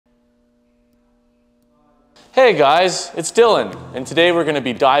Hey guys, it's Dylan, and today we're going to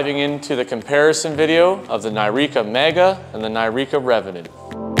be diving into the comparison video of the Nireeka Mega and the Nireeka Revenant.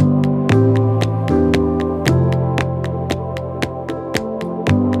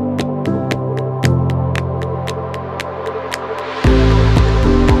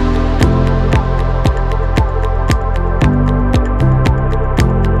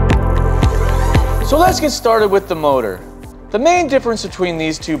 So let's get started with the motor. The main difference between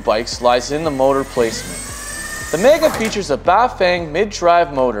these two bikes lies in the motor placement. The Mega features a Bafang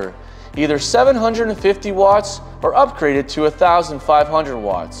mid-drive motor, either 750 watts or upgraded to 1,500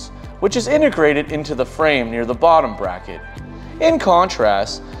 watts, which is integrated into the frame near the bottom bracket. In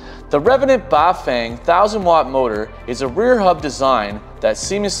contrast, the Revenant Bafang 1000-watt motor is a rear hub design that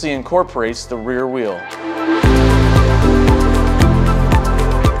seamlessly incorporates the rear wheel.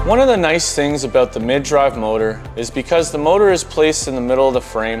 One of the nice things about the mid-drive motor is because the motor is placed in the middle of the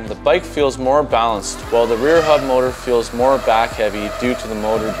frame, the bike feels more balanced, while the rear hub motor feels more back-heavy due to the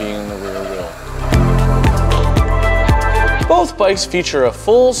motor being in the rear wheel. Both bikes feature a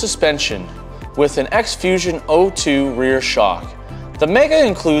full suspension with an X-Fusion 02 rear shock. The Mega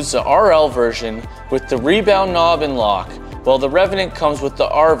includes the RL version with the rebound knob and lock, while the Revenant comes with the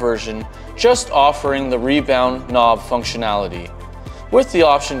R version, just offering the rebound knob functionality, with the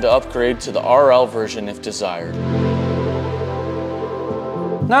option to upgrade to the RL version if desired.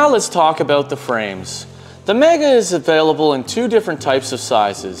 Now let's talk about the frames. The Mega is available in two different types of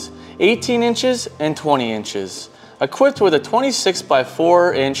sizes, 18 inches and 20 inches, equipped with a 26 by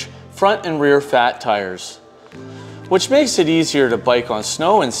 4 inch front and rear fat tires, which makes it easier to bike on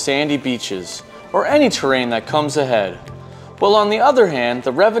snow and sandy beaches, or any terrain that comes ahead. While on the other hand,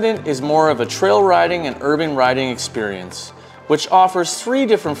 the Revenant is more of a trail riding and urban riding experience, which offers three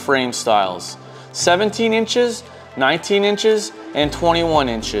different frame styles, 17 inches, 19 inches, and 21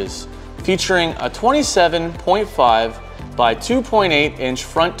 inches, featuring a 27.5 by 2.8 inch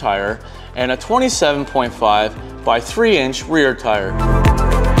front tire and a 27.5 by 3 inch rear tire.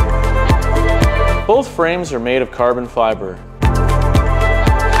 Both frames are made of carbon fiber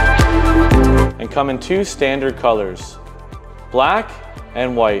and come in two standard colors, black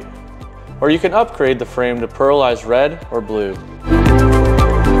and white, or you can upgrade the frame to pearlized red or blue.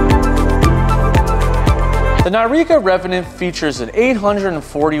 The Nireeka Revenant features an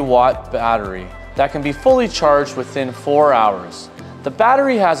 840 watt battery that can be fully charged within 4 hours. The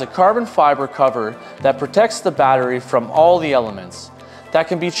battery has a carbon fiber cover that protects the battery from all the elements, that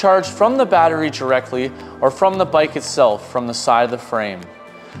can be charged from the battery directly or from the bike itself from the side of the frame.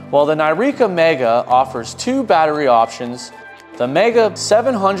 While the Nireeka Mega offers two battery options, the Mega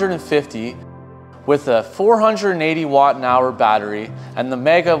 750 with a 480 watt-hour battery and the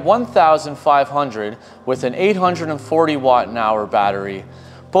Mega 1500 with an 840 watt-hour battery,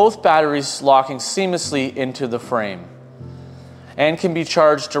 both batteries locking seamlessly into the frame, and can be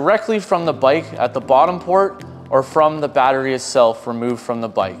charged directly from the bike at the bottom port or from the battery itself removed from the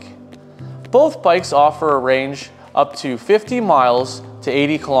bike. Both bikes offer a range up to 50 miles to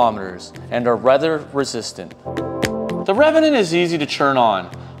 80 kilometers and are weather resistant. The Revenant is easy to turn on.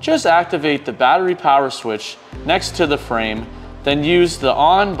 Just activate the battery power switch next to the frame, then use the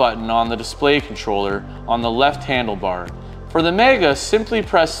on button on the display controller on the left handlebar. For the Mega, simply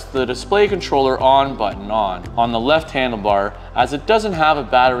press the display controller on button on the left handlebar, as it doesn't have a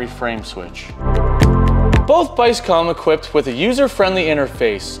battery frame switch. Both bikes come equipped with a user-friendly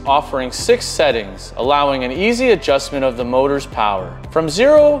interface offering 6 settings, allowing an easy adjustment of the motor's power, from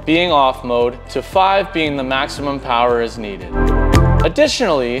 0 being off mode to 5 being the maximum power as needed.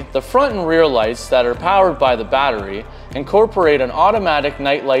 Additionally, the front and rear lights that are powered by the battery incorporate an automatic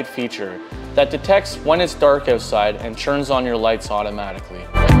night light feature that detects when it's dark outside and turns on your lights automatically.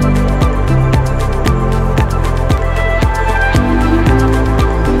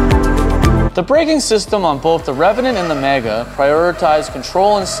 The braking system on both the Revenant and the Mega prioritize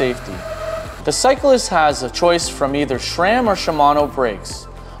control and safety. The cyclist has a choice from either SRAM or Shimano brakes,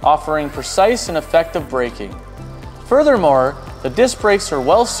 offering precise and effective braking. Furthermore, the disc brakes are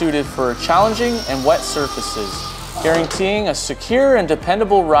well suited for challenging and wet surfaces, guaranteeing a secure and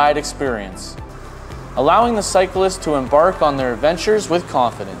dependable ride experience, allowing the cyclist to embark on their adventures with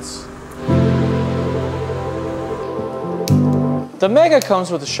confidence. The Mega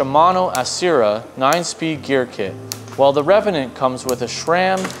comes with a Shimano Asira 9-speed gear kit, while the Revenant comes with a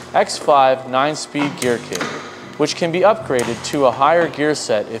SRAM X5 9-speed gear kit, which can be upgraded to a higher gear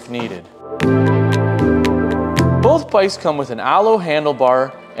set if needed. Both bikes come with an alloy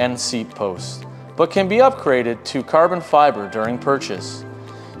handlebar and seat post, but can be upgraded to carbon fiber during purchase.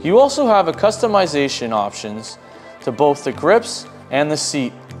 You also have a customization options to both the grips and the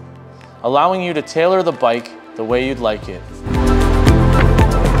seat, allowing you to tailor the bike the way you'd like it.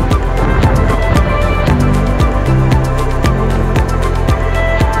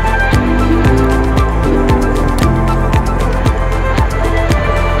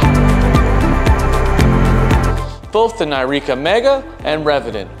 Both the Nireeka Mega and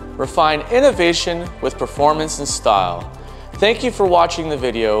Revenant refine innovation with performance and style. Thank you for watching the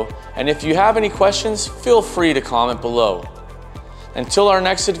video, and if you have any questions, feel free to comment below. Until our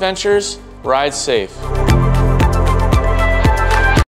next adventures, ride safe.